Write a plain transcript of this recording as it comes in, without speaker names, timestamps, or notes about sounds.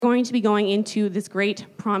going to be going into this great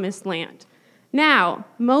promised land. Now,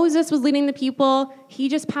 Moses was leading the people. He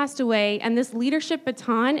just passed away, and this leadership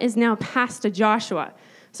baton is now passed to Joshua.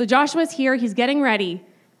 So Joshua's here. He's getting ready.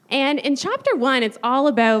 And in chapter 1, it's all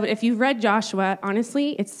about, if you've read Joshua,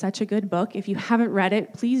 honestly, it's such a good book. If you haven't read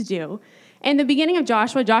it, please do. In the beginning of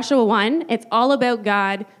Joshua 1, it's all about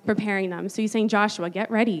God preparing them. So he's saying, Joshua, get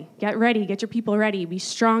ready, get your people ready, be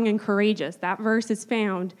strong and courageous. That verse is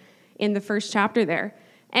found in the first chapter there.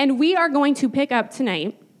 And we are going to pick up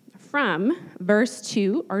tonight from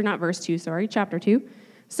chapter 2.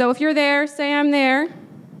 So if you're there, say I'm there.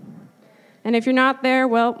 And if you're not there,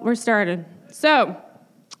 well, we're started. So,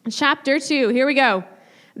 chapter 2, here we go.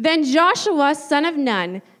 Then Joshua, son of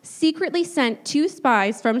Nun, secretly sent 2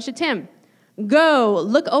 spies from Shittim. Go,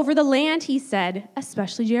 look over the land, he said,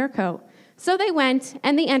 especially Jericho. So they went,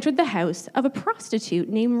 and they entered the house of a prostitute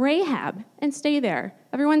named Rahab, and stayed there.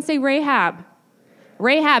 Everyone say Rahab.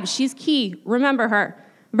 Rahab, she's key. Remember her.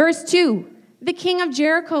 Verse 2, the king of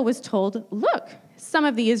Jericho was told, look, some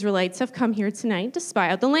of the Israelites have come here tonight to spy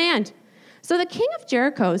out the land. So the king of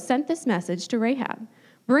Jericho sent this message to Rahab.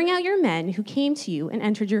 Bring out your men who came to you and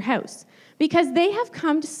entered your house, because they have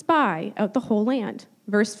come to spy out the whole land.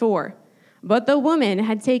 Verse 4, but the woman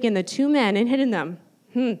had taken the 2 men and hidden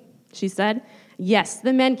them. She said, yes,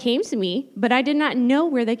 the men came to me, but I did not know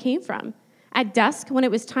where they came from. At dusk, when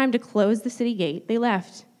it was time to close the city gate, they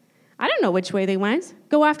left. I don't know which way they went.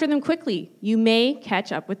 Go after them quickly. You may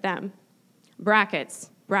catch up with them. Brackets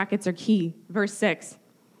are key. Verse 6,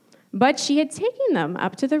 but she had taken them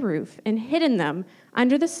up to the roof and hidden them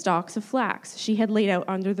under the stalks of flax she had laid out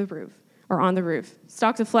under the roof, or on the roof.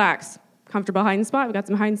 Stalks of flax, comfortable hiding spot. We got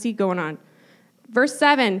some hide and seek going on. Verse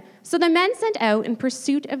 7, so the men sent out in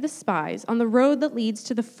pursuit of the spies on the road that leads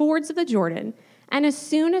to the fords of the Jordan, and as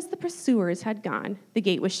soon as the pursuers had gone, the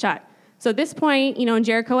gate was shut. So at this point, in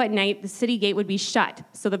Jericho at night, the city gate would be shut.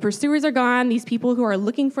 So the pursuers are gone. These people who are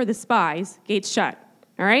looking for the spies, gate's shut.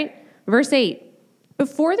 All right? Verse 8,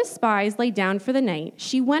 before the spies lay down for the night,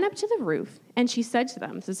 she went up to the roof, and she said to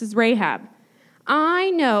them, this is Rahab, I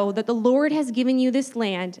know that the Lord has given you this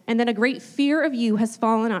land, and that a great fear of you has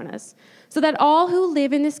fallen on us, so that all who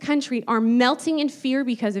live in this country are melting in fear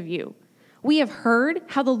because of you. We have heard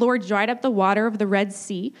how the Lord dried up the water of the Red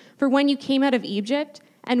Sea for when you came out of Egypt,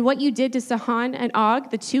 and what you did to Sihon and Og,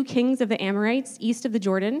 the 2 kings of the Amorites east of the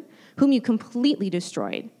Jordan, whom you completely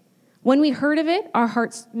destroyed. When we heard of it, our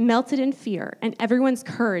hearts melted in fear, and everyone's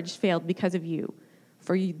courage failed because of you.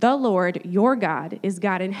 For the Lord, your God, is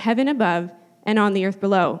God in heaven above and on the earth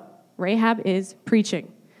below. Rahab is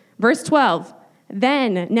preaching. Verse 12,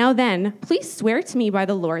 now then, please swear to me by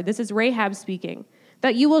the Lord, this is Rahab speaking,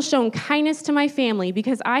 that you will show kindness to my family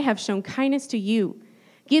because I have shown kindness to you.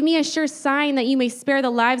 Give me a sure sign that you may spare the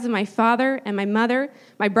lives of my father and my mother,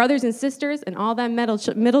 my brothers and sisters, and all them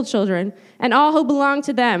middle children, and all who belong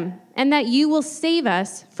to them, and that you will save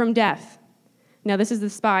us from death. Now, this is the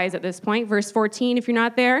spies at this point. Verse 14, if you're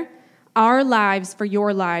not there. Our lives for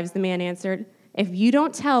your lives, the man answered. If you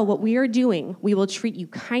don't tell what we are doing, we will treat you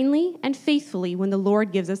kindly and faithfully when the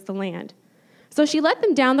Lord gives us the land. So she let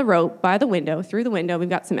them down the rope by the window, through the window. We've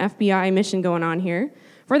got some FBI mission going on here.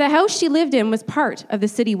 For the house she lived in was part of the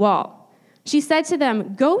city wall. She said to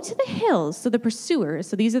them, go to the hills so the pursuers,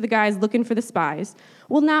 so these are the guys looking for the spies,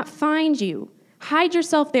 will not find you. Hide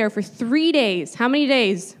yourself there for 3 days. How many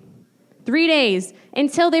days? 3 days,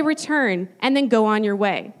 until they return, and then go on your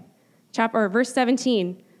way. Verse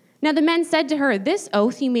 17. Now the men said to her, this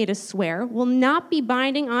oath you made us swear will not be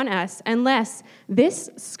binding on us unless this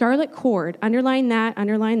scarlet cord, underline that.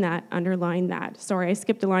 Sorry, I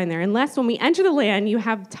skipped a line there. Unless when we enter the land, you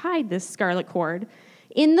have tied this scarlet cord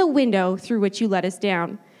in the window through which you let us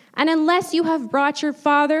down. And unless you have brought your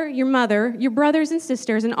father, your mother, your brothers and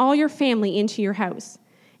sisters, and all your family into your house.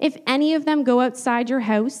 If any of them go outside your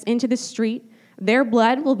house into the street, their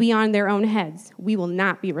blood will be on their own heads. We will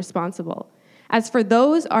not be responsible. As for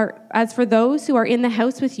those who are in the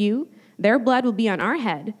house with you, their blood will be on our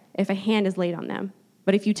head if a hand is laid on them.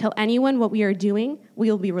 But if you tell anyone what we are doing, we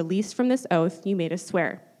will be released from this oath you made us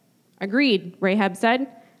swear. Agreed, Rahab said.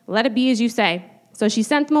 Let it be as you say. So she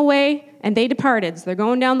sent them away, and they departed. So they're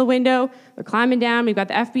going down the window. They're climbing down. We've got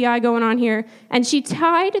the FBI going on here. And she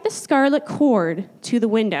tied the scarlet cord to the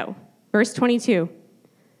window. Verse 22.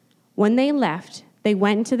 When they left, they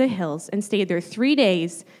went into the hills and stayed there 3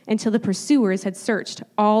 days until the pursuers had searched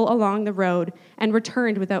all along the road and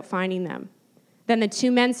returned without finding them. Then the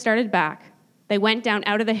 2 men started back. They went down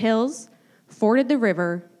out of the hills, forded the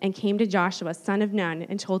river, and came to Joshua, son of Nun,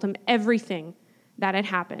 and told him everything that had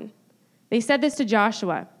happened. They said this to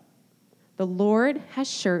Joshua, the Lord has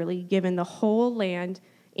surely given the whole land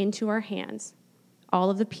into our hands. All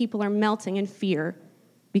of the people are melting in fear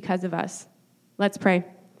because of us. Let's pray.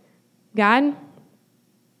 God,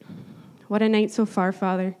 what a night so far,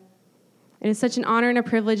 Father. It is such an honor and a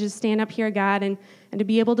privilege to stand up here, God, and to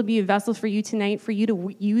be able to be a vessel for you tonight, for you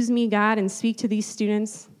to use me, God, and speak to these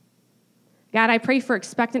students. God, I pray for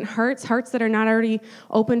expectant hearts that are not already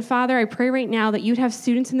open, Father. I pray right now that you'd have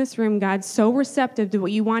students in this room, God, so receptive to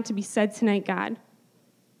what you want to be said tonight, God.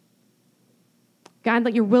 God,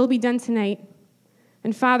 let your will be done tonight.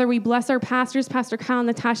 And Father, we bless our pastors, Pastor Kyle and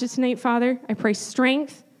Natasha tonight, Father. I pray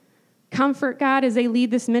strength, comfort, God, as they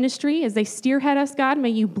lead this ministry, as they spearhead us, God. May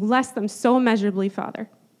you bless them so immeasurably, Father.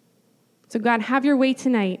 So God, have your way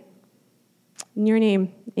tonight. In your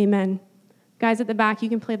name, amen. Guys at the back, you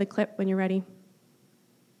can play the clip when you're ready.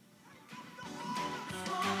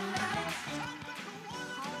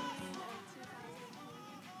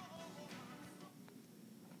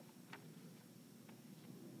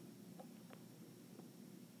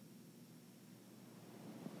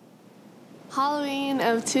 Halloween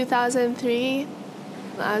of 2003,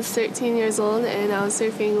 I was 13 years old and I was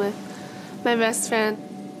surfing with my best friend.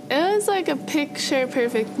 It was like a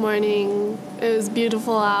picture-perfect morning. It was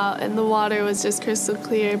beautiful out and the water was just crystal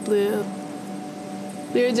clear blue.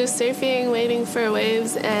 We were just surfing, waiting for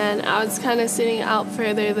waves, and I was kind of sitting out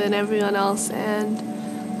further than everyone else, and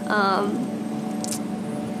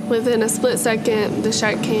within a split second, the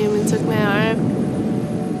shark came and took my arm.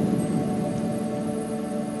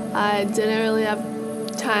 I didn't really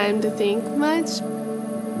have time to think much.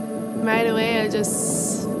 Right away, I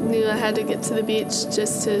just knew I had to get to the beach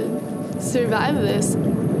just to survive this.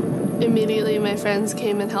 Immediately, my friends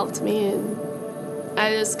came and helped me, and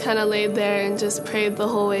I just kind of laid there and just prayed the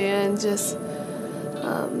whole way in, just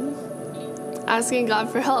asking God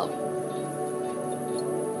for help.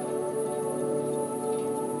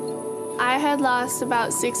 I had lost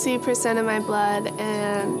about 60% of my blood,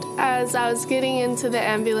 and as I was getting into the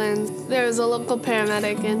ambulance, there was a local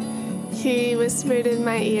paramedic, and he whispered in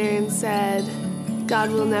my ear and said,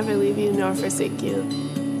 "God will never leave you nor forsake you."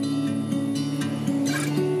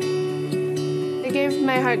 I gave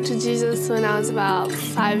my heart to Jesus when I was about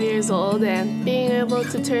 5 years old, and being able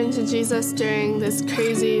to turn to Jesus during this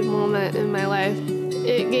crazy moment in my life,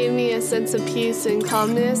 it gave me a sense of peace and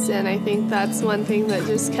calmness, and I think that's one thing that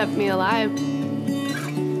just kept me alive.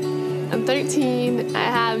 I'm 13, I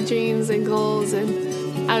have dreams and goals,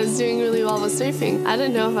 and I was doing really well with surfing. I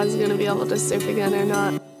didn't know if I was going to be able to surf again or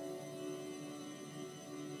not.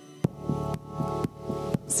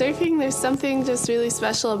 Surfing, there's something just really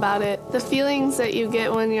special about it. The feelings that you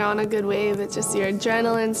get when you're on a good wave, it's just your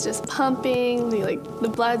adrenaline's just pumping, the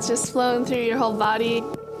blood's just flowing through your whole body.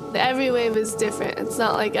 Every wave is different. It's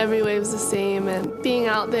not like every wave's the same, and being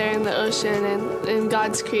out there in the ocean and in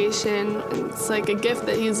God's creation, it's like a gift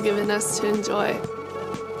that He's given us to enjoy.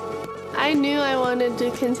 I knew I wanted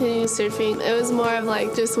to continue surfing. It was more of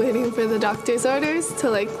just waiting for the doctor's orders to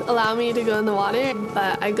allow me to go in the water,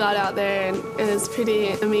 but I got out there and it was a pretty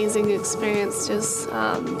amazing experience just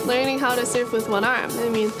learning how to surf with one arm. I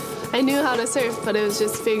mean, I knew how to surf, but it was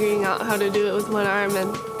just figuring out how to do it with one arm,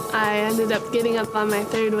 and I ended up getting up on my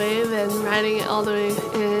third wave and riding it all the way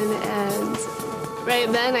in, and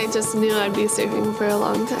right then I just knew I'd be surfing for a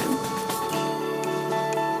long time.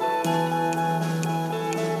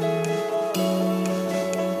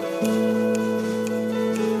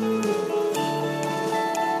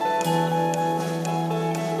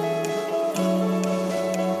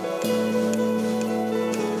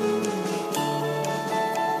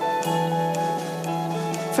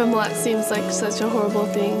 From what seems like such a horrible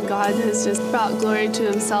thing, God has just brought glory to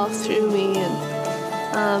Himself through me, and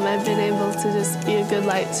I've been able to just be a good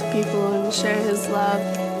light to people and share His love.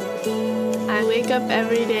 I wake up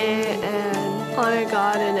every day and honor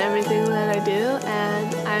God in everything that I do,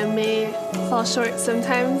 and I may fall short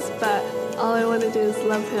sometimes, but all I want to do is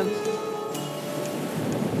love Him.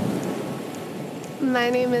 My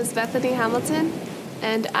name is Bethany Hamilton,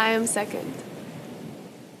 and I am second.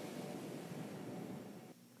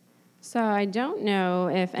 So I don't know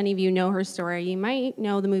if any of you know her story. You might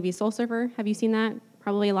know the movie Soul Surfer. Have you seen that?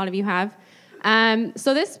 Probably a lot of you have.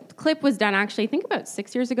 So this clip was done actually, I think about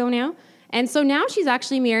 6 years ago now. And so now she's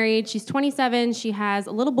actually married. She's 27. She has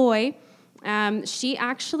a little boy. She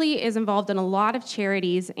actually is involved in a lot of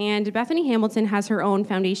charities. And Bethany Hamilton has her own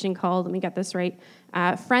foundation called, let me get this right,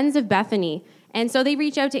 Friends of Bethany. And so they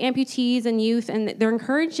reach out to amputees and youth, and they're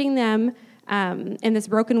encouraging them in this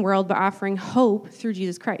broken world by offering hope through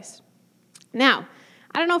Jesus Christ. Now,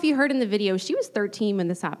 I don't know if you heard in the video, she was 13 when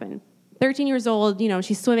this happened. 13 years old,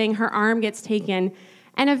 she's swimming, her arm gets taken.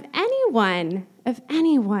 And if anyone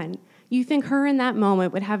you think her in that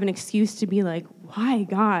moment would have an excuse to be like, why,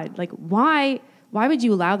 God? Like, why would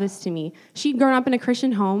you allow this to me? She'd grown up in a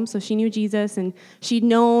Christian home, so she knew Jesus, and she'd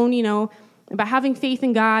known, about having faith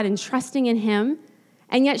in God and trusting in him.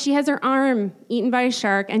 And yet she has her arm eaten by a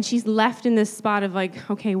shark, and she's left in this spot of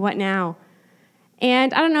like, okay, what now?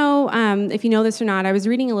 And I don't know if you know this or not, I was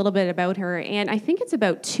reading a little bit about her, and I think it's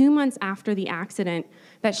about 2 months after the accident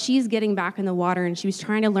that she's getting back in the water, and she was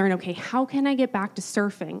trying to learn, okay, how can I get back to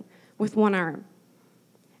surfing with one arm?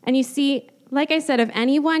 And you see, like I said, of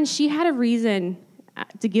anyone, she had a reason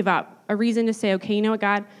to give up, a reason to say, okay, you know what,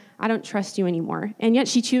 God, I don't trust you anymore. And yet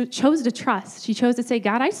she chose to trust. She chose to say,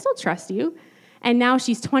 God, I still trust you. And now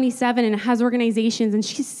she's 27 and has organizations, and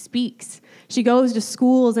she speaks. She goes to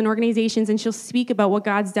schools and organizations, and she'll speak about what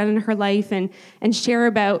God's done in her life and share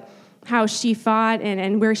about how she fought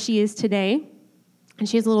and where she is today. And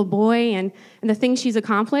she has a little boy and the things she's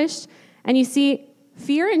accomplished. And you see,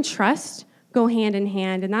 fear and trust go hand in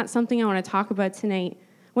hand, and that's something I want to talk about tonight.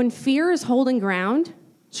 When fear is holding ground,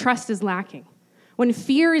 trust is lacking. When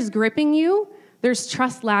fear is gripping you, there's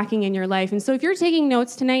trust lacking in your life. And so if you're taking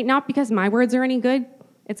notes tonight, not because my words are any good,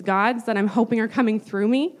 it's God's that I'm hoping are coming through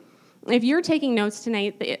me. If you're taking notes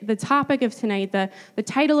tonight, the topic of tonight, the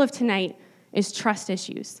title of tonight is trust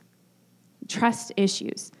issues. Trust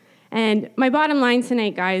issues. And my bottom line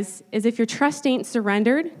tonight, guys, is if your trust ain't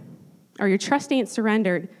surrendered,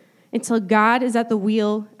 until God is at the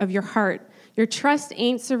wheel of your heart. Your trust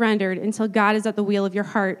ain't surrendered until God is at the wheel of your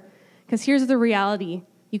heart. Because here's the reality.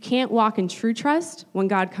 You can't walk in true trust when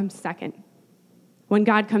God comes second. When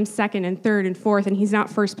God comes second and third and fourth, and he's not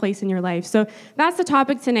first place in your life. So that's the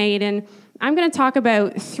topic tonight, and I'm going to talk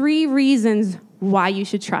about 3 reasons why you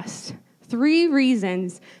should trust. 3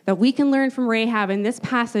 reasons that we can learn from Rahab in this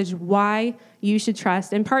passage why you should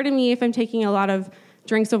trust. And pardon me if I'm taking a lot of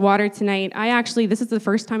drinks of water tonight. This is the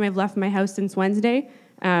first time I've left my house since Wednesday.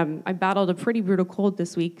 I battled a pretty brutal cold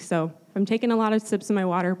this week, so if I'm taking a lot of sips of my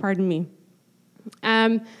water, pardon me.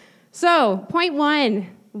 So, point 1,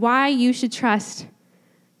 why you should trust.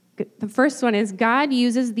 The first one is God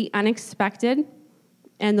uses the unexpected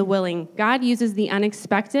and the willing. God uses the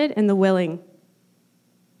unexpected and the willing.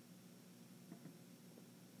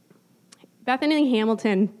 Bethany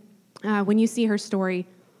Hamilton, when you see her story,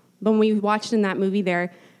 when we watched in that movie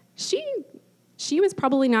there, she was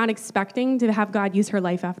probably not expecting to have God use her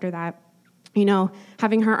life after that.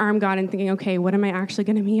 Having her arm gone and thinking, okay, what am I actually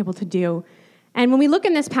going to be able to do? And when we look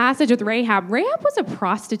in this passage with Rahab was a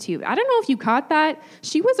prostitute. I don't know if you caught that.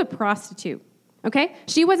 She was a prostitute, okay?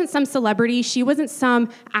 She wasn't some celebrity. She wasn't some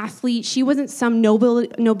athlete. She wasn't some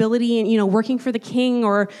nobility and, working for the king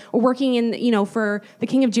or working in, for the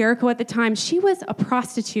king of Jericho at the time. She was a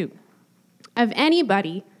prostitute. Of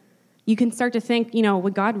anybody, you can start to think,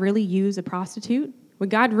 would God really use a prostitute? Would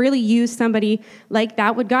God really use somebody like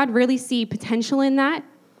that? Would God really see potential in that?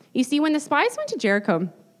 You see, when the spies went to Jericho,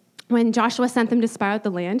 when Joshua sent them to spy out the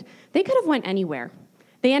land, they could have went anywhere.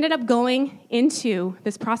 They ended up going into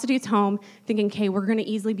this prostitute's home thinking, okay, we're going to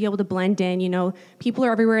easily be able to blend in. People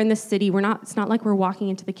are everywhere in this city. It's not like we're walking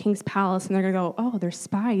into the king's palace and they're going to go, oh, there's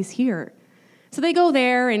spies here. So they go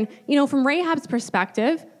there and, from Rahab's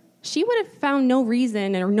perspective, she would have found no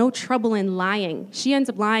reason or no trouble in lying. She ends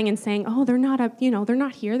up lying and saying, oh, they're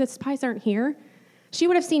not here. The spies aren't here. She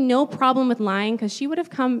would have seen no problem with lying because she would have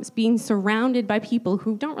come being surrounded by people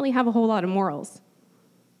who don't really have a whole lot of morals.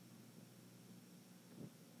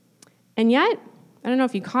 And yet, I don't know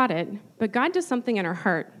if you caught it, but God does something in her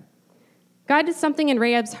heart. God did something in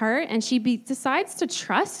Rahab's heart, and she decides to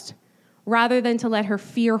trust rather than to let her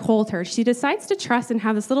fear hold her. She decides to trust and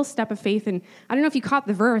have this little step of faith. And I don't know if you caught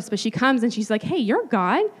the verse, but she comes and she's like, hey, your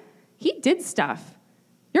God, he did stuff.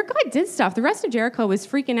 Your God did stuff. The rest of Jericho was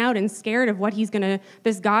freaking out and scared of what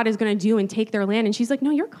this God is going to do and take their land. And she's like, no,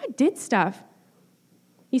 your God did stuff.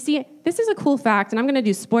 You see, this is a cool fact, and I'm going to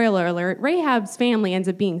do spoiler alert. Rahab's family ends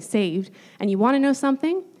up being saved. And you want to know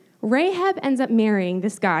something? Rahab ends up marrying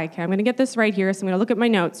this guy. Okay, I'm going to get this right here, so I'm going to look at my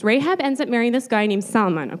notes. Rahab ends up marrying this guy named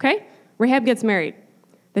Salmon, okay? Rahab gets married.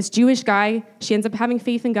 This Jewish guy, she ends up having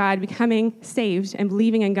faith in God, becoming saved and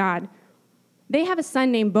believing in God. They have a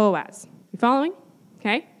son named Boaz. You following?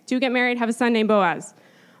 Okay, 2 get married, have a son named Boaz.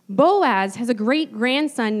 Boaz has a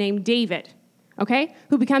great-grandson named David, okay,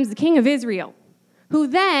 who becomes the king of Israel, who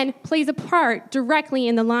then plays a part directly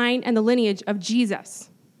in the line and the lineage of Jesus.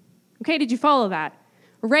 Okay, did you follow that?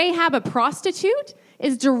 Rahab, a prostitute,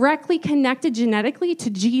 is directly connected genetically to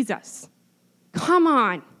Jesus. Come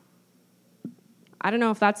on. I don't know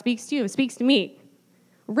if that speaks to you. It speaks to me.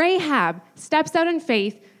 Rahab steps out in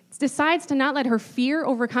faith, decides to not let her fear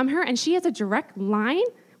overcome her, and she has a direct line,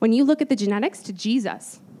 when you look at the genetics, to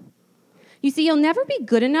Jesus. You see, you'll never be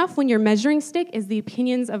good enough when your measuring stick is the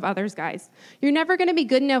opinions of others, guys. You're never going to be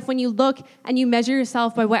good enough when you look and you measure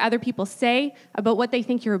yourself by what other people say about what they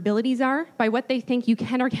think your abilities are, by what they think you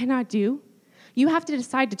can or cannot do. You have to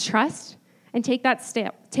decide to trust and take that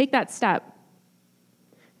step.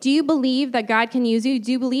 Do you believe that God can use you?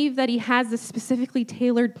 Do you believe that he has a specifically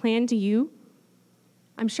tailored plan to you?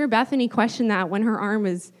 I'm sure Bethany questioned that when her arm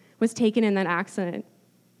was taken in that accident.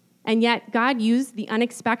 And yet God used the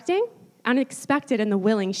unexpected and the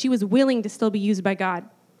willing. She was willing to still be used by God.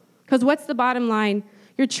 Because what's the bottom line?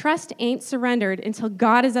 Your trust ain't surrendered until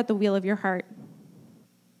God is at the wheel of your heart.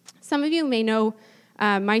 Some of you may know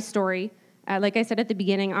my story. Like I said at the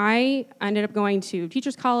beginning, I ended up going to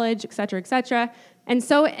teachers college, et cetera, et cetera. And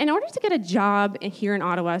so in order to get a job here in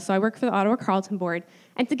Ottawa, so I work for the Ottawa Carleton Board,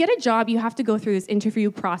 and to get a job, you have to go through this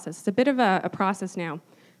interview process. It's a bit of a process now.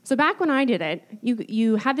 So back when I did it,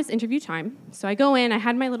 you had this interview time. So I go in, I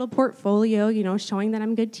had my little portfolio, showing that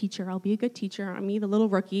I'm a good teacher. I'll be a good teacher. I'm me, the little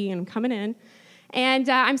rookie, and I'm coming in. And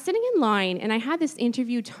I'm sitting in line, and I had this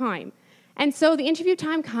interview time. And so the interview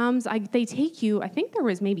time comes, they take you, I think there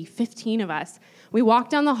was maybe 15 of us. We walk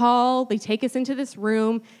down the hall, they take us into this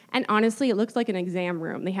room, and honestly, it looks like an exam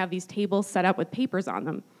room. They have these tables set up with papers on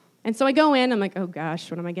them. And so I go in, I'm like, oh gosh,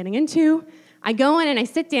 what am I getting into? I go in and I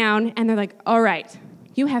sit down, and they're like, all right,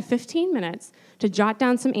 you have 15 minutes to jot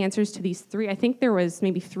down some answers to these 3. I think there was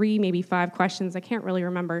maybe 3, maybe 5 questions. I can't really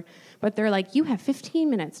remember. But they're like, you have 15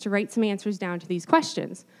 minutes to write some answers down to these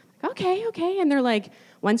questions. Okay. And they're like,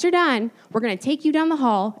 once you're done, we're going to take you down the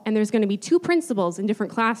hall, and there's going to be 2 principals in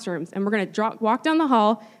different classrooms. And we're going to walk down the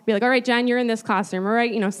hall, be like, all right, Jen, you're in this classroom. All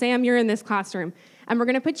right, Sam, you're in this classroom. And we're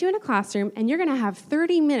going to put you in a classroom, and you're going to have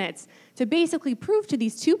 30 minutes to basically prove to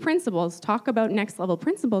these 2 principals, talk about Next Level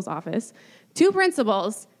Principal's office, 2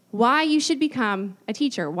 principals, why you should become a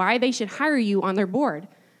teacher, why they should hire you on their board.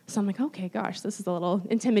 So I'm like, okay, gosh, this is a little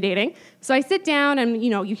intimidating. So I sit down, and,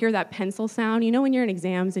 you hear that pencil sound. When you're in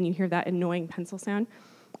exams and you hear that annoying pencil sound?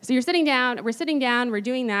 So we're sitting down, we're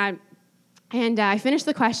doing that, and I finish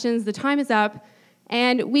the questions, the time is up,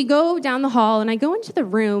 and we go down the hall, and I go into the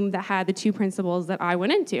room that had the 2 principals that I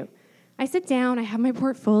went into. I sit down, I have my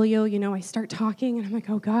portfolio, I start talking, and I'm like,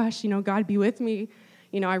 oh gosh, God be with me.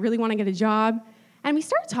 I really want to get a job. And we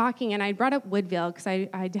start talking, and I brought up Woodville because I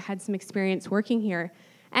had some experience working here.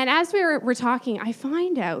 And as we were talking, I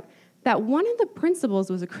find out that one of the principals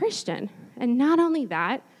was a Christian. And not only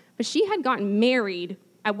that, but she had gotten married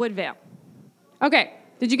at Woodville. Okay,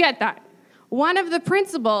 did you get that? One of the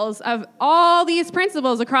principals of all these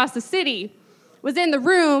principals across the city was in the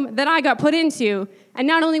room that I got put into. And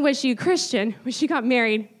not only was she a Christian, but she got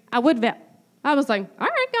married at Woodville. I was like, all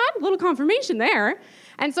right, God, a little confirmation there.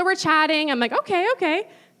 And so we're chatting. I'm like, okay.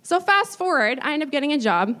 So fast forward, I end up getting a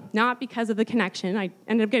job, not because of the connection. I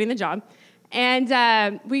ended up getting the job.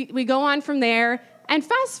 And we go on from there. And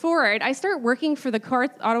fast forward, I start working for the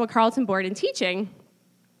Ottawa Carleton Board and teaching.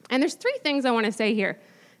 And there's 3 things I want to say here.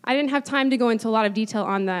 I didn't have time to go into a lot of detail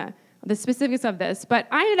on the specifics of this, but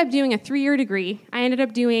I ended up doing a 3-year degree. I ended up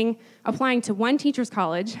applying to 1 teacher's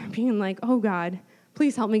college, being like, oh God,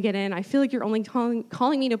 please help me get in. I feel like you're only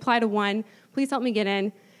calling me to apply to 1. Please help me get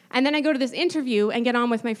in. And then I go to this interview and get on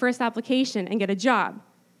with my first application and get a job.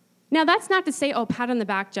 Now, that's not to say, oh, pat on the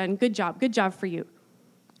back, Jen, good job for you.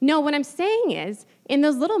 No, what I'm saying is, in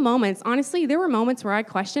those little moments, honestly, there were moments where I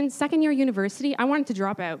questioned. 2nd-year university, I wanted to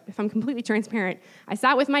drop out, if I'm completely transparent. I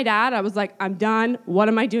sat with my dad. I was like, I'm done. What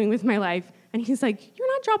am I doing with my life? And he's like, you're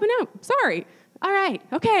not dropping out. Sorry. All right.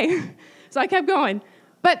 Okay. So I kept going.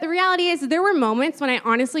 But the reality is, there were moments when I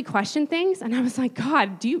honestly questioned things, and I was like,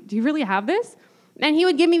 God, do you really have this? And he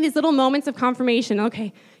would give me these little moments of confirmation.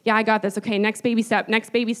 Okay, yeah, I got this. Okay, next baby step.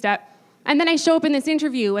 And then I show up in this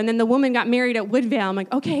interview, and then the woman got married at Woodville. I'm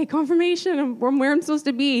like, okay, confirmation. I'm where I'm supposed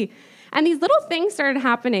to be. And these little things started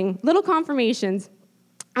happening, little confirmations.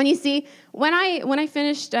 And you see, when I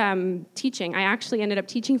finished teaching, I actually ended up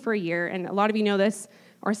teaching for a year. And a lot of you know this,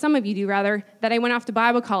 or some of you do rather, that I went off to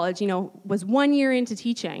Bible college, was 1 year into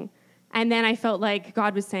teaching. And then I felt like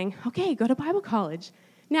God was saying, okay, go to Bible college.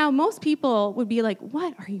 Now, most people would be like,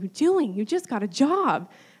 what are you doing? You just got a job.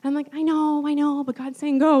 And I'm like, I know, but God's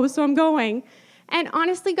saying go, so I'm going. And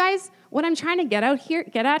honestly, guys, what I'm trying to get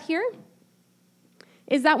at here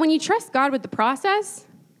is that when you trust God with the process,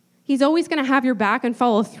 He's always going to have your back and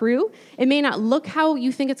follow through. It may not look how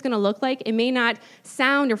you think it's going to look like. It may not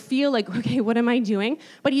sound or feel like, okay, what am I doing?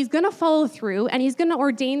 But He's going to follow through, and He's going to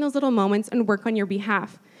ordain those little moments and work on your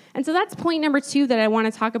behalf. And so that's point number 2 that I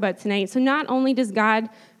want to talk about tonight. So not only does God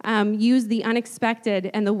use the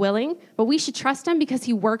unexpected and the willing, but we should trust Him because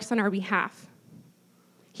He works on our behalf.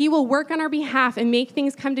 He will work on our behalf and make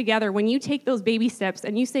things come together when you take those baby steps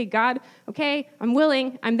and you say, God, okay, I'm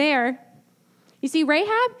willing, I'm there. You see,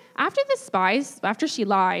 Rahab, after she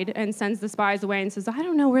lied and sends the spies away and says, I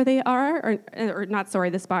don't know where they are, or not, sorry,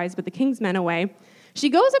 the spies, but the king's men away, she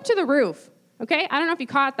goes up to the roof, okay? I don't know if you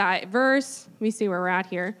caught that. Let me see where we're at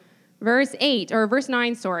here. Verse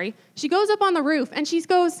 9, sorry. She goes up on the roof and she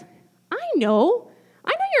goes, I know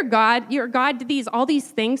your God did all these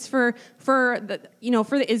things for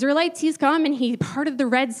the Israelites. He's come and he parted the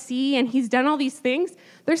Red Sea and he's done all these things.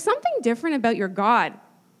 There's something different about your God.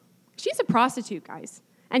 She's a prostitute, guys.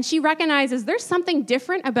 And she recognizes there's something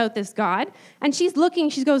different about this God. And she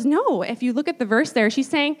goes, no, if you look at the verse there, she's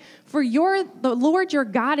saying, the Lord your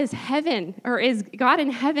God is heaven, or is God in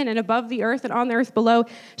heaven and above the earth and on the earth below.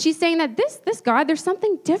 She's saying that this God, there's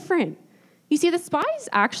something different. You see, the spies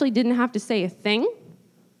actually didn't have to say a thing.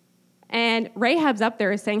 And Rahab's up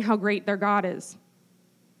there is saying how great their God is.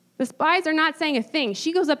 The spies are not saying a thing.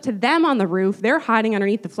 She goes up to them on the roof. They're hiding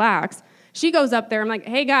underneath the flags. She goes up there. I'm like,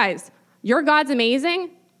 hey, guys, your God's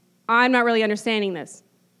amazing. I'm not really understanding this.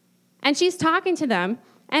 And she's talking to them,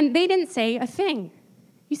 and they didn't say a thing.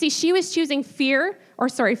 You see, she was choosing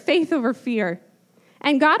faith over fear.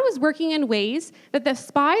 And God was working in ways that the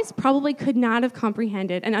spies probably could not have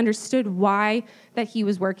comprehended and understood why that he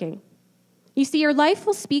was working. You see, your life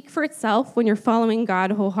will speak for itself when you're following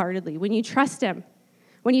God wholeheartedly, when you trust him.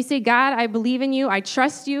 When you say, God, I believe in you, I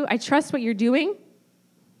trust what you're doing.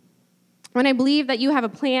 When I believe that you have a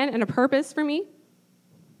plan and a purpose for me.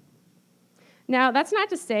 Now, that's not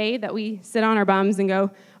to say that we sit on our bums and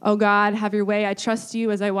go, oh, God, have your way. I trust you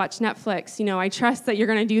as I watch Netflix. I trust that you're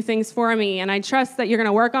going to do things for me, and I trust that you're going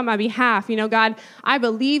to work on my behalf. God, I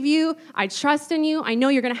believe you. I trust in you. I know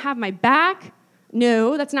you're going to have my back.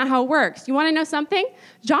 No, that's not how it works. You want to know something?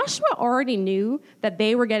 Joshua already knew that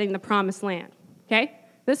they were getting the promised land, okay?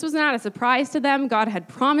 This was not a surprise to them. God had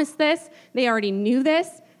promised this. They already knew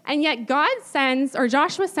this. And yet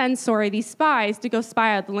Joshua sends these spies to go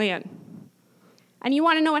spy out the land. And you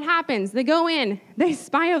want to know what happens? They go in, they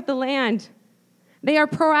spy out the land. They are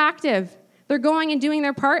proactive. They're going and doing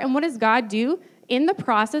their part. And what does God do? In the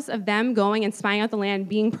process of them going and spying out the land,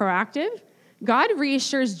 being proactive, God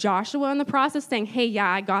reassures Joshua in the process, saying, hey, yeah,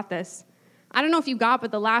 I got this. I don't know if you got,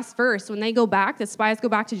 but the last verse, when they go back, the spies go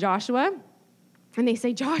back to Joshua, and they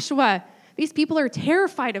say, Joshua, these people are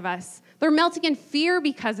terrified of us. They're melting in fear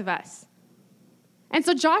because of us. And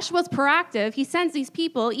so Joshua's proactive. He sends these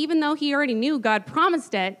people, even though he already knew God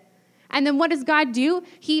promised it. And then what does God do?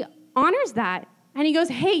 He honors that. And he goes,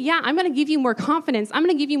 hey, yeah, I'm going to give you more confidence. I'm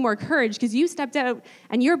going to give you more courage because you stepped out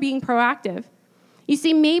and you're being proactive. You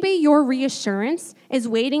see, maybe your reassurance is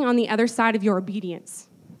waiting on the other side of your obedience.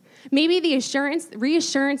 Maybe the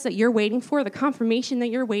reassurance that you're waiting for, the confirmation that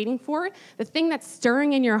you're waiting for, the thing that's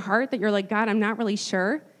stirring in your heart that you're like, God, I'm not really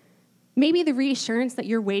sure. Maybe the reassurance that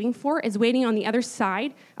you're waiting for is waiting on the other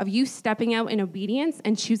side of you stepping out in obedience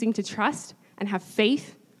and choosing to trust and have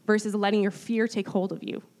faith versus letting your fear take hold of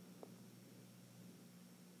you.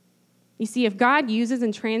 You see, if God uses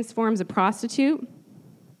and transforms a prostitute,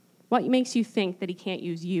 what makes you think that he can't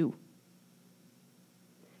use you?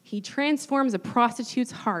 He transforms a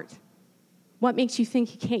prostitute's heart. What makes you think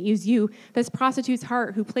he can't use you? This prostitute's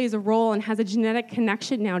heart who plays a role and has a genetic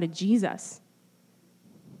connection now to Jesus.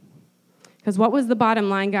 Because what was the bottom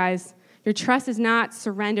line, guys? Your trust is not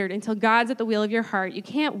surrendered until God's at the wheel of your heart. You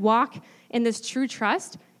can't walk in this true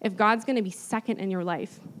trust if God's going to be second in your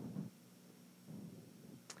life.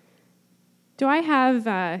 Do I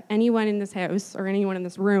have anyone in this house or anyone in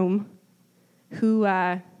this room who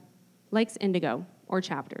likes Indigo or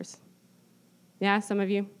chapters? Yeah, some of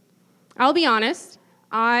you? I'll be honest.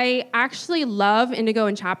 I actually love Indigo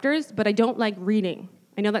and chapters, but I don't like reading.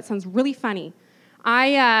 I know that sounds really funny.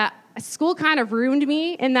 School kind of ruined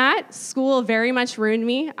me in that. School very much ruined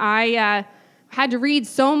me. I had to read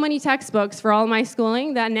so many textbooks for all my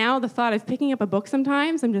schooling that now the thought of picking up a book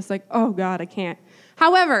sometimes, I'm just like, oh God, I can't.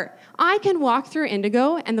 However, I can walk through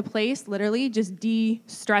Indigo and the place literally just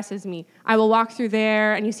de-stresses me. I will walk through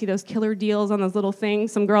there and you see those killer deals on those little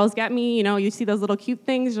things. Some girls get me, you see those little cute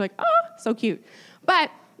things. You're like, oh, so cute. But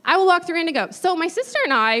I will walk through Indigo. So my sister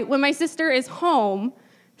and I, when my sister is home,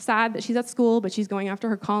 sad that she's at school, but she's going after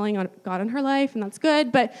her calling on God in her life, and that's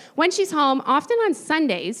good. But when she's home, often on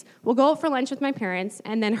Sundays, we'll go out for lunch with my parents,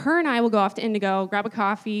 and then her and I will go off to Indigo, grab a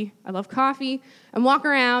coffee, I love coffee, and walk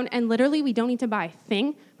around, and literally we don't need to buy a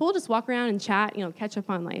thing, but we'll just walk around and chat, catch up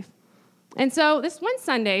on life. And so this one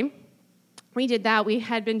Sunday, we did that. We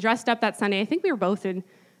had been dressed up that Sunday. I think we were both in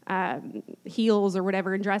heels or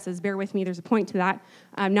whatever and dresses. Bear with me, there's a point to that.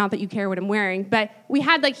 Not that you care what I'm wearing, but we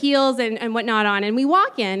had like heels and whatnot on, and we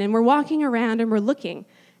walk in and we're walking around and we're looking.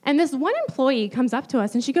 And this one employee comes up to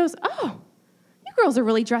us and she goes, "Oh, you girls are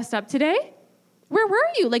really dressed up today. Where were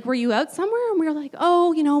you? Like, were you out somewhere?" And we were like,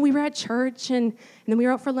 "Oh, we were at church and then we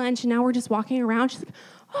were out for lunch and now we're just walking around." She's like,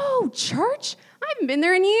 "Oh, church? I haven't been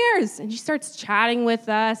there in years." And she starts chatting with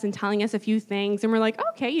us and telling us a few things. And we're like,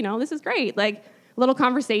 "Okay, this is great." Like, a little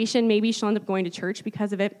conversation. Maybe she'll end up going to church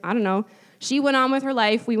because of it. I don't know. She went on with her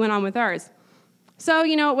life. We went on with ours. So,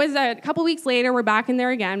 it was a couple weeks later. We're back in there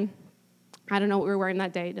again. I don't know what we were wearing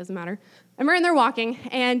that day. It doesn't matter. And we're in there walking.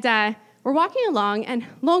 And we're walking along. And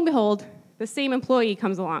lo and behold, the same employee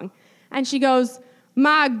comes along. And she goes,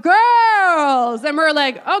 "My girls." And we're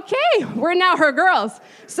like, okay, we're now her girls.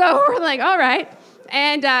 So we're like, all right.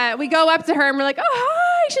 And we go up to her and we're like, "Oh,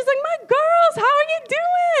 hi." She's like, "My girls, how are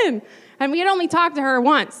you doing?" And we had only talked to her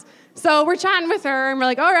once. So we're chatting with her, and we're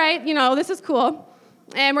like, all right, this is cool.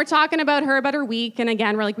 And we're talking about her week. And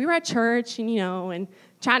again, we're like, we were at church, and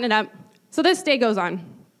chatting it up. So this day goes on.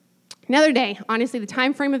 Another day. Honestly, the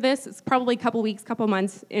time frame of this is probably a couple weeks, couple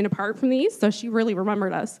months in apart from these. So she really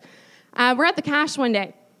remembered us. We're at the cash one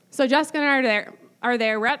day. So Jessica and I are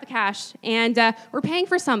there. We're at the cash, and we're paying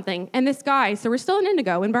for something. And this guy, so we're still in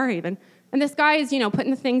Indigo in Barrhaven. And this guy is,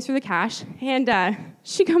 putting the things through the cash. And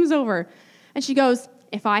she comes over and she goes,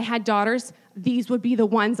 "If I had daughters, these would be the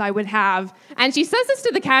ones I would have." And she says this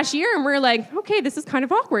to the cashier, and we're like, okay, this is kind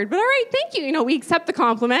of awkward, but all right, thank you. We accept the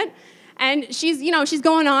compliment. And she's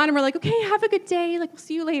going on, and we're like, okay, have a good day. Like, we'll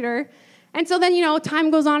see you later. And so then,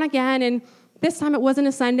 time goes on again. And this time it wasn't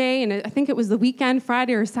a Sunday, and I think it was the weekend,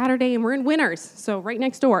 Friday or Saturday, and we're in Winners, so right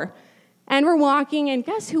next door. And we're walking, and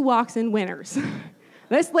guess who walks in Winners?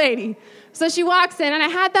 This lady. So she walks in, and I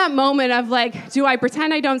had that moment of like, do I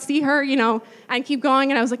pretend I don't see her, and keep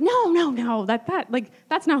going? And I was like, no,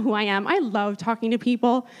 that's not who I am. I love talking to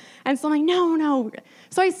people. And so I'm like, no.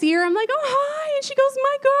 So I see her, I'm like, "Oh, hi." And she goes,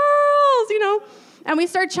 "My girls," and we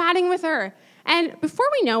start chatting with her. And before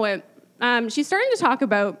we know it, she's starting to talk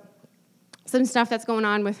about some stuff that's going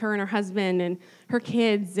on with her and her husband and her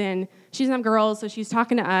kids. And she doesn't have girls, so she's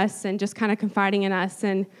talking to us and just kind of confiding in us.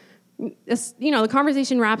 And this, the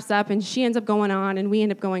conversation wraps up, and she ends up going on, and we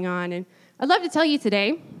end up going on. And I'd love to tell you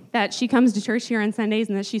today that she comes to church here on Sundays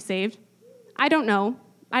and that she's saved. I don't know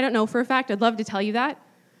for a fact. I'd love to tell you that.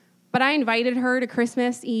 But I invited her to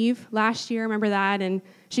Christmas Eve last year, remember that? And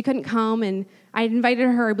she couldn't come, and I invited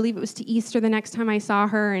her, I believe it was to Easter the next time I saw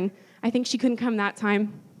her, and I think she couldn't come that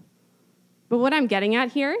time. But what I'm getting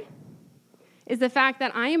at here is the fact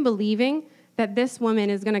that I am believing that this woman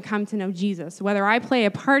is going to come to know Jesus. Whether I play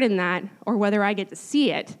a part in that or whether I get to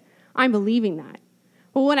see it, I'm believing that.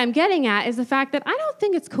 But what I'm getting at is the fact that I don't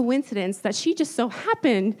think it's coincidence that she just so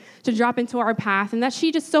happened to drop into our path, and that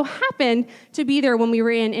she just so happened to be there when we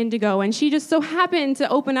were in Indigo, and she just so happened to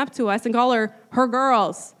open up to us and call her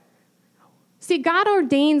girls. See, God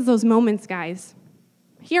ordains those moments, guys.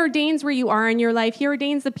 He ordains where you are in your life. He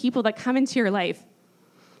ordains the people that come into your life.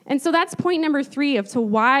 And so that's point number 3 of to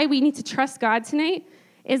why we need to trust God tonight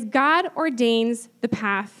is God ordains the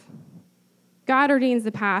path. God ordains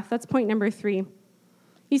the path. That's point number 3.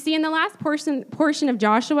 You see, in the last portion of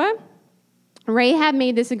Joshua, Rahab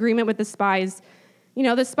made this agreement with the spies.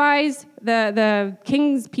 The spies, the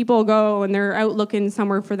king's people go and they're out looking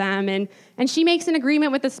somewhere for them. And she makes an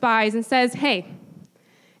agreement with the spies and says, "Hey,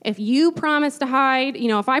 if you promise to hide,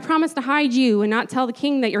 if I promise to hide you and not tell the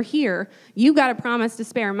king that you're here, you got to promise to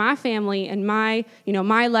spare my family and my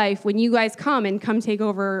life when you guys come take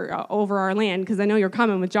over our land, because I know you're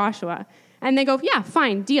coming with Joshua." And they go, "Yeah,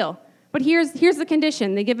 fine, deal. But here's the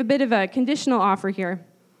condition." They give a bit of a conditional offer here.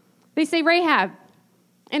 They say, "Rahab,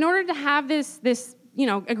 in order to have this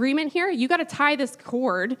agreement here, you got to tie this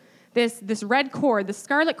cord, this red cord, the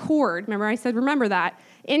scarlet cord." Remember, I said, remember that,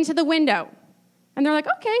 into the window. And they're like,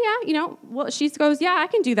 "Okay, yeah, well," she goes, "Yeah, I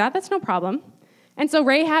can do that. That's no problem." And so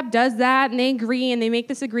Rahab does that, and they agree, and they make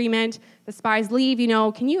this agreement. The spies leave.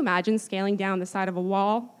 Can you imagine scaling down the side of a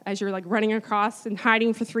wall as you're like running across and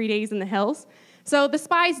hiding for 3 days in the hills? So the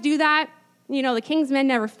spies do that. The king's men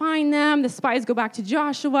never find them. The spies go back to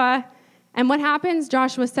Joshua. And what happens?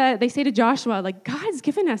 They say to Joshua, like, "God's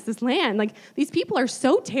given us this land. Like, these people are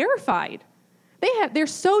so terrified. They're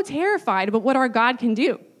so terrified about what our God can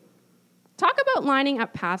do." Talk about lining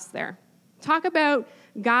up paths there. Talk about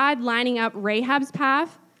God lining up Rahab's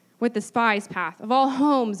path with the spy's path, of all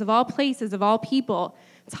homes, of all places, of all people.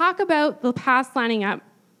 Talk about the paths lining up.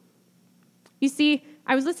 You see,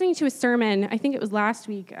 I was listening to a sermon, I think it was last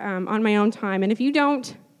week, on my own time, and if you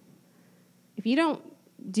don't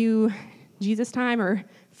do Jesus time or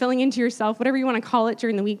filling into yourself, whatever you want to call it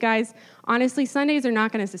during the week, guys. Honestly, Sundays are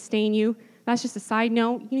not going to sustain you. That's just a side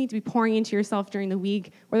note. You need to be pouring into yourself during the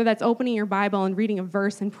week, whether that's opening your Bible and reading a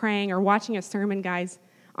verse and praying or watching a sermon, guys.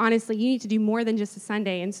 Honestly, you need to do more than just a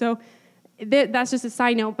Sunday. And so that's just a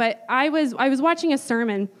side note. But I was watching a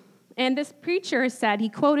sermon, and this preacher said, he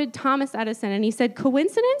quoted Thomas Edison, and he said,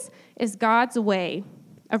 coincidence is God's way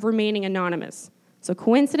of remaining anonymous. So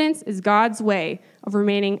coincidence is God's way of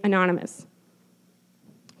remaining anonymous.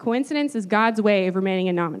 Coincidence is God's way of remaining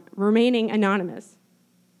anonymous.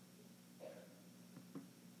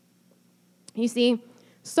 You see,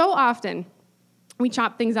 so often we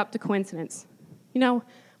chop things up to coincidence.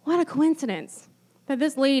 What a coincidence that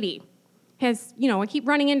this lady has, I keep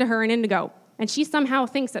running into her in Indigo, and she somehow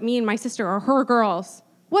thinks that me and my sister are her girls.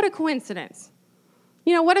 What a coincidence.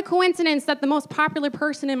 What a coincidence that the most popular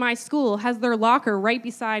person in my school has their locker right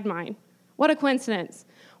beside mine. What a coincidence.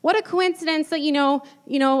 What a coincidence that,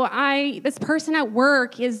 this person at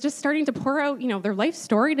work is just starting to pour out, their life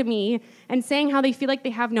story to me and saying how they feel like they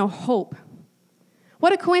have no hope.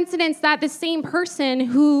 What a coincidence that the same person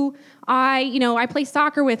who I play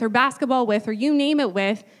soccer with or basketball with or you name it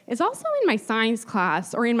with is also in my science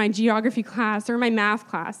class or in my geography class or my math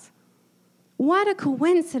class. What a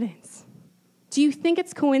coincidence. Do you think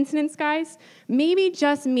it's coincidence, guys? Maybe,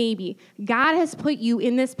 just maybe, God has put you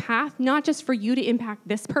in this path not just for you to impact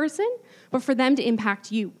this person, but for them to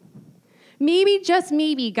impact you. Maybe, just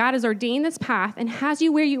maybe, God has ordained this path and has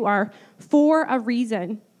you where you are for a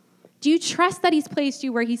reason. Do you trust that he's placed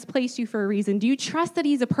you where he's placed you for a reason? Do you trust that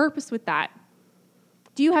he's a purpose with that?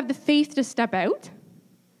 Do you have the faith to step out?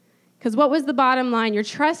 Because what was the bottom line? Your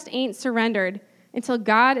trust ain't surrendered until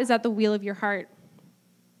God is at the wheel of your heart.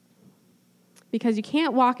 Because you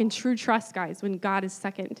can't walk in true trust, guys, when God is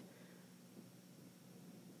second.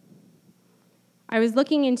 I was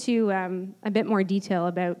looking into a bit more detail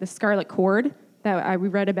about the scarlet cord that we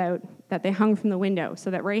read about that they hung from the window, so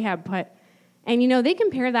that Rahab put. And, they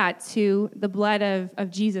compare that to the blood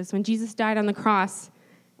of Jesus, when Jesus died on the cross,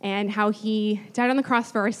 and how he died on the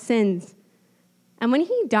cross for our sins. And when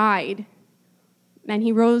he died, and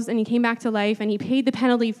he rose and he came back to life, and he paid the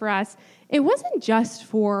penalty for us, it wasn't just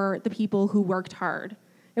for the people who worked hard.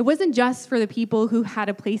 It wasn't just for the people who had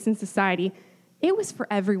a place in society. It was for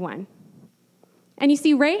everyone. And you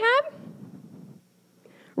see, Rahab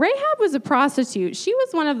was a prostitute. She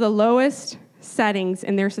was one of the lowest settings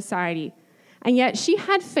in their society. And yet she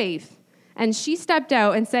had faith, and she stepped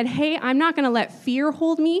out and said, hey, I'm not going to let fear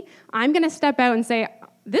hold me. I'm going to step out and say,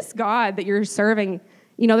 this God that you're serving,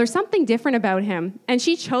 there's something different about him. And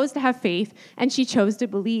she chose to have faith, and she chose to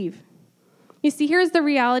believe. You see, here's the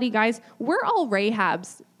reality, guys. We're all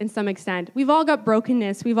Rahabs in some extent. We've all got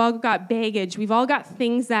brokenness. We've all got baggage. We've all got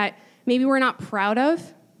things that maybe we're not proud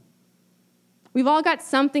of. We've all got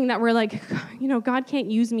something that we're like, God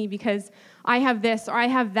can't use me because I have this or I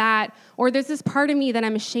have that, or there's this part of me that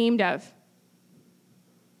I'm ashamed of.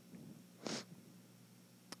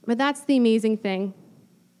 But that's the amazing thing.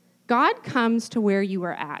 God comes to where you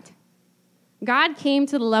are at. God came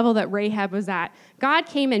to the level that Rahab was at. God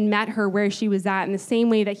came and met her where she was at in the same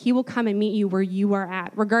way that he will come and meet you where you are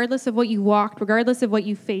at, regardless of what you walked, regardless of what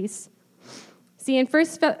you face. See, in 1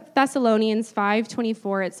 Thessalonians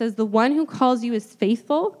 5:24, it says, the one who calls you is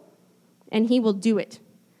faithful, and he will do it.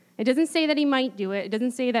 It doesn't say that he might do it. It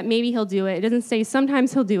doesn't say that maybe he'll do it. It doesn't say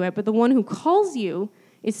sometimes he'll do it. But the one who calls you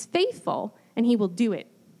is faithful, and he will do it.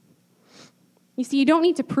 You see, you don't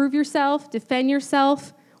need to prove yourself, defend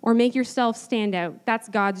yourself, or make yourself stand out. That's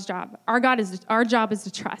God's job. Our job is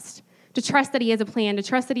to trust that he has a plan, to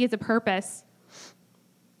trust that he has a purpose.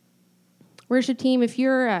 Worship team, if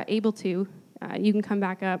you're able to, you can come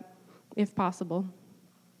back up if possible.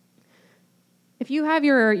 If you have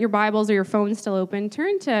your Bibles or your phone still open,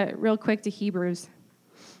 turn real quick to Hebrews.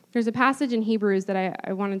 There's a passage in Hebrews that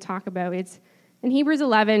I want to talk about. It's in Hebrews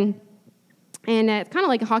 11, and it's kind of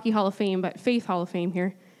like a Hockey Hall of Fame, but Faith Hall of Fame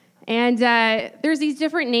here. And there's these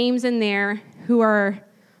different names in there who are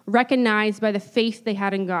recognized by the faith they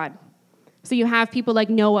had in God. So you have people like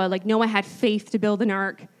Noah. Like Noah had faith to build an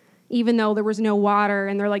ark, even though there was no water.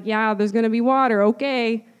 And they're like, yeah, there's going to be water,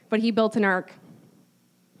 okay. But he built an ark.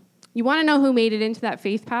 You want to know who made it into that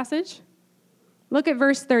faith passage? Look at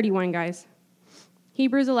verse 31, guys.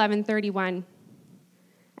 Hebrews 11:31.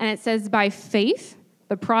 And it says, by faith,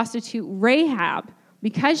 the prostitute Rahab,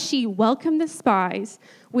 because she welcomed the spies,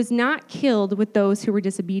 was not killed with those who were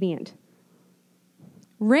disobedient.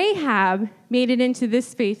 Rahab made it into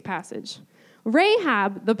this faith passage.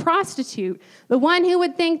 Rahab, the prostitute, the one who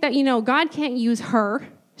would think that, God can't use her.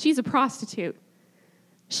 She's a prostitute.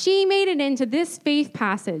 She made it into this faith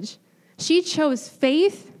passage. She chose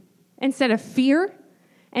faith instead of fear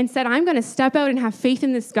and said, I'm going to step out and have faith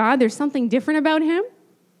in this God. There's something different about him.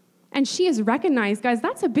 And she is recognized. Guys,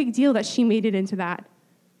 that's a big deal that she made it into that.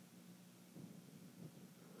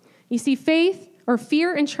 You see, faith or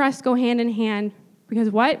fear and trust go hand in hand. Because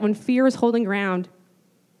what? When fear is holding ground,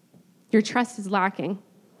 your trust is lacking.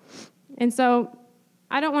 And so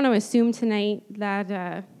I don't want to assume tonight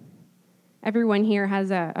that everyone here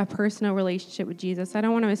has a personal relationship with Jesus. I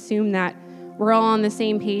don't want to assume that we're all on the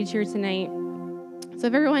same page here tonight. So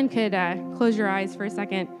if everyone could close your eyes for a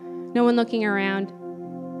second, no one looking around.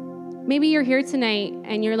 Maybe you're here tonight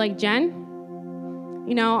and you're like, Jen,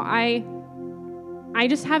 I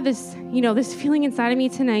just have this, this feeling inside of me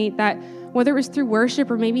tonight that whether it was through worship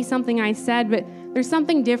or maybe something I said, but there's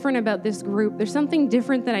something different about this group. There's something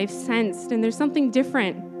different that I've sensed, and there's something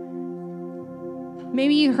different.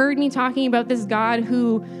 Maybe you heard me talking about this God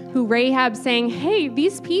who Rahab saying, hey,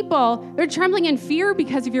 these people, they're trembling in fear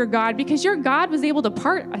because of your God, because your God was able to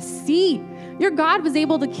part a sea. Your God was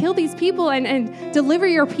able to kill these people and deliver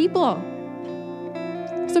your people.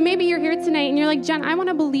 So maybe you're here tonight and you're like, Jen, I want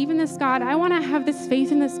to believe in this God. I want to have this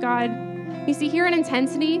faith in this God. You see, here at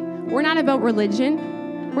Intensity, we're not about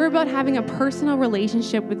religion. We're about having a personal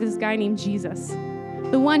relationship with this guy named Jesus,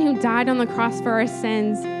 the one who died on the cross for our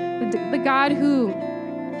sins, the God who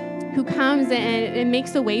comes and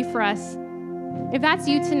makes a way for us. If that's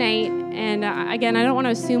you tonight, and again, I don't want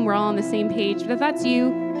to assume we're all on the same page, but if that's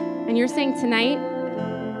you and you're saying tonight,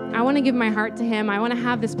 I want to give my heart to him, I want to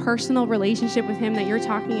have this personal relationship with him that you're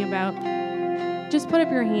talking about, just put up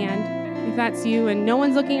your hand if that's you, and no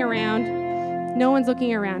one's looking around. No one's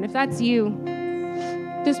looking around. If that's you,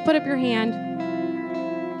 just put up your hand.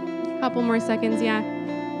 A couple more seconds, yeah.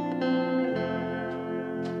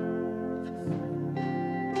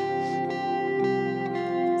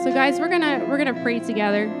 So guys, we're gonna pray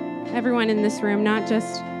together. Everyone in this room, not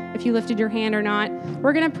just if you lifted your hand or not.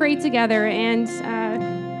 We're gonna pray together, and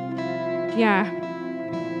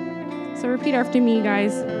So repeat after me,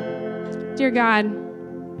 guys. Dear God,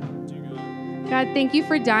 God, thank you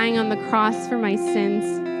for dying on the cross for my sins.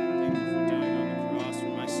 Thank you for dying on the cross for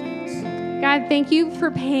my sins. God, thank you for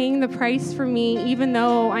paying the price for me, even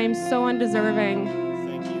though I am so undeserving.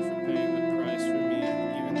 Thank you for paying the price for me,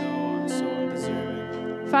 even though I'm so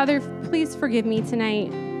undeserving. Father, please forgive me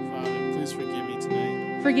tonight. Father, please forgive me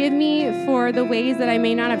tonight. Forgive me for the ways that I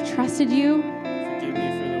may not have trusted you, Forgive me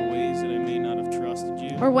for the ways that I may not have trusted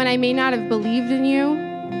you, or when I may not have believed in you.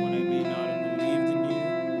 when I may not have believed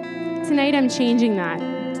in you. Tonight, I'm changing that.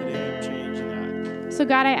 Today I'm changing that. So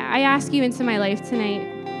God, I ask you into my life tonight.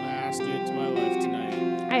 I ask you into my life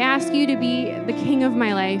tonight. I ask you to be the king of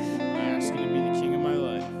my life. I ask you to be the king of my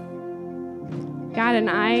life. God, and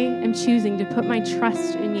I am choosing to put my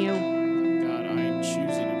trust in you. God, I am choosing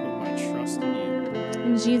to put my trust in you.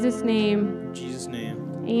 In Jesus' name, In Jesus' name.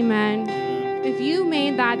 amen. Amen. If you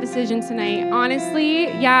made that decision tonight, honestly,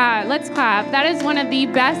 yeah, let's clap. That is one of the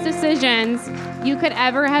best decisions you could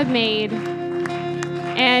ever have made.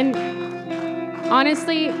 And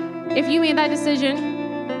honestly, if you made that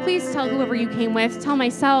decision, please tell whoever you came with. Tell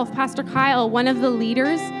myself, Pastor Kyle, one of the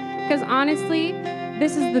leaders, because honestly,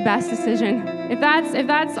 this is the best decision. If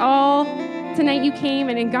that's all tonight you came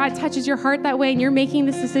and God touches your heart that way and you're making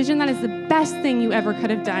this decision, that is the best thing you ever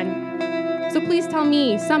could have done. So please tell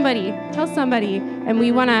me, tell somebody, and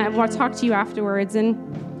we want to talk to you afterwards.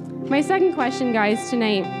 And my second question, guys,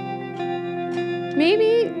 tonight,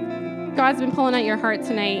 maybe God's been pulling at your heart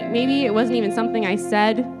tonight. Maybe it wasn't even something I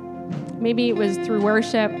said. Maybe it was through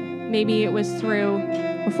worship. Maybe it was through,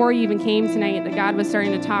 before you even came tonight, that God was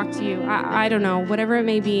starting to talk to you. I don't know, whatever it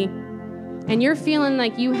may be. And you're feeling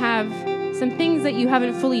like you have some things that you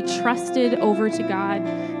haven't fully trusted over to God,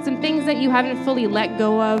 some things that you haven't fully let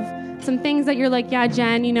go of, some things that you're like, yeah,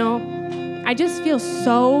 Jen, I just feel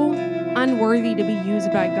so unworthy to be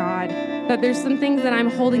used by God, that there's some things that I'm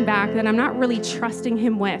holding back that I'm not really trusting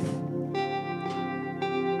him with.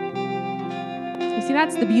 You see,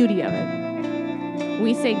 that's the beauty of it.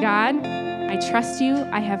 We say, God, I trust you.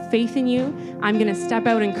 I have faith in you. I'm going to step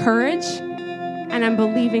out in courage, and I'm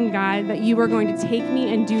believing, God, that you are going to take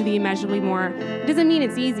me and do the immeasurably more. It doesn't mean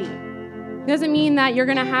it's easy. It doesn't mean that you're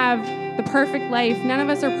going to have the perfect life. None of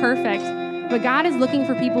us are perfect. But God is looking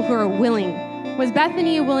for people who are willing. Was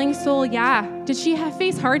Bethany a willing soul? Yeah. Did she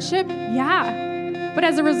face hardship? Yeah. But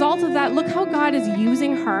as a result of that, look how God is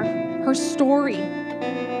using her story.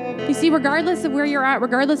 You see, regardless of where you're at,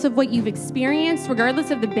 regardless of what you've experienced,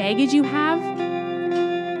 regardless of the baggage you have,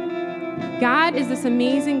 God is this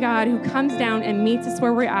amazing God who comes down and meets us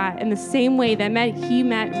where we're at in the same way that he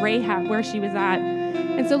met Rahab where she was at.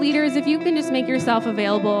 And so leaders, if you can just make yourself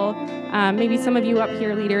available, maybe some of you up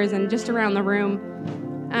here leaders and just around the room,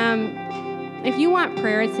 if you want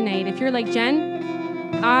prayer tonight, if you're like,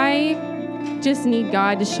 Jen, I just need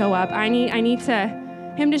God to show up. I need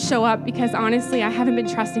him to show up because honestly, I haven't been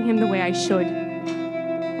trusting him the way I should.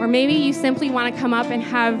 Or maybe you simply want to come up and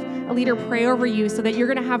have a leader pray over you so that you're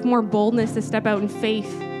going to have more boldness to step out in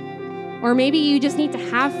faith. Or maybe you just need to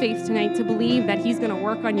have faith tonight to believe that he's going to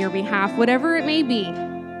work on your behalf, whatever it may be.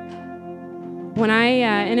 When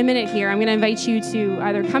in a minute here, I'm going to invite you to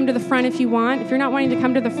either come to the front if you want. If you're not wanting to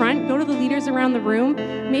come to the front, go to the leaders around the room.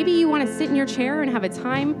 Maybe you want to sit in your chair and have a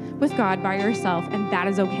time with God by yourself, and that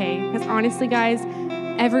is okay. Because honestly, guys,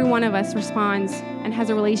 every one of us responds and has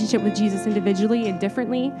a relationship with Jesus individually and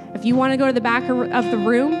differently. If you want to go to the back of the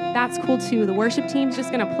room, that's cool too. The worship team's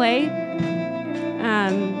just going to play.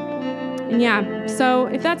 And yeah, so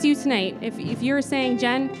if that's you tonight, if you're saying,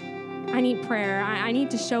 Jen, I need prayer, I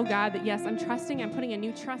need to show God that, yes, I'm trusting, I'm putting a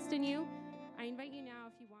new trust in you,